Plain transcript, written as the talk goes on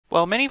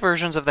While many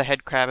versions of the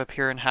headcrab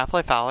appear in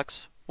Half-Life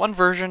Alyx, one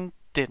version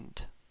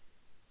didn't.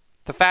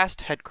 The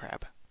Fast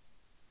Headcrab.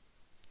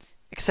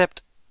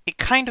 Except, it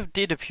kind of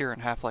did appear in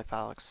Half-Life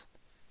Alyx.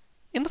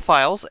 In the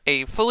files,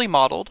 a fully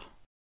modeled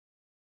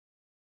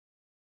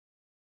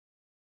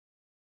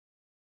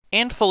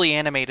and fully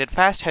animated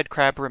Fast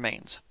Headcrab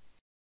remains.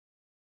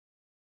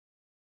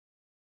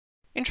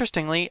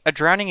 Interestingly, a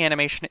drowning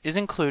animation is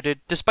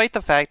included despite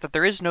the fact that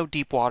there is no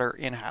deep water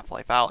in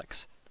Half-Life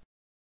Alyx.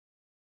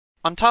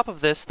 On top of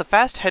this, the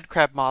Fast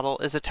Headcrab model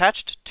is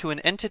attached to an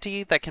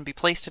entity that can be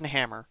placed in a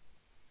hammer.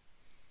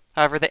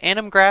 However, the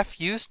anim graph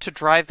used to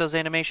drive those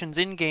animations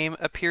in-game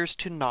appears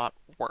to not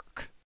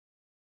work.